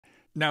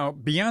Now,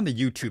 beyond the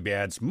YouTube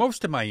ads,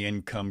 most of my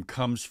income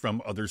comes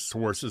from other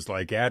sources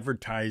like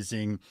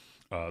advertising,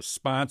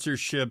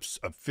 sponsorships,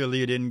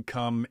 affiliate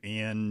income,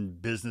 and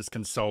business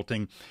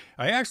consulting.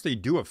 I actually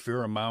do a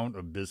fair amount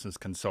of business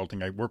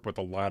consulting. I work with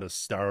a lot of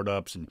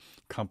startups and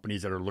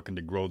companies that are looking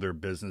to grow their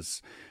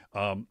business.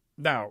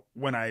 Now,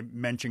 when I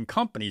mention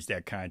companies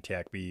that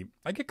contact me,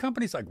 I get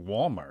companies like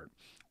Walmart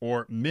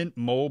or Mint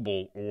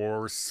Mobile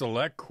or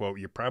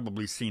SelectQuote. You've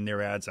probably seen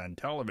their ads on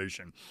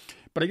television.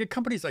 But I get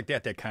companies like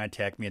that that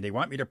contact me and they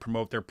want me to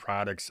promote their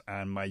products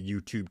on my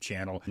YouTube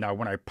channel. Now,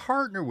 when I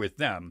partner with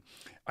them,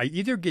 I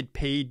either get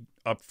paid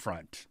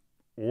upfront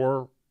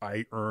or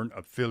I earn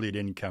affiliate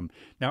income.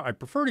 Now, I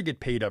prefer to get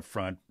paid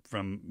upfront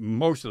from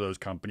most of those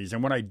companies.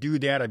 And when I do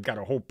that, I've got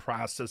a whole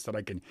process that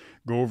I can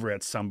go over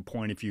at some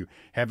point. If you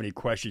have any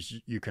questions,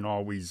 you can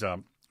always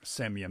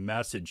send me a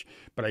message.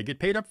 But I get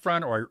paid up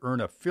front or I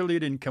earn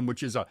affiliate income,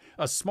 which is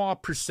a small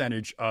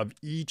percentage of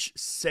each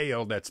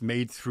sale that's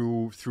made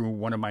through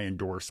one of my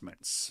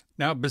endorsements.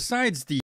 Now, besides the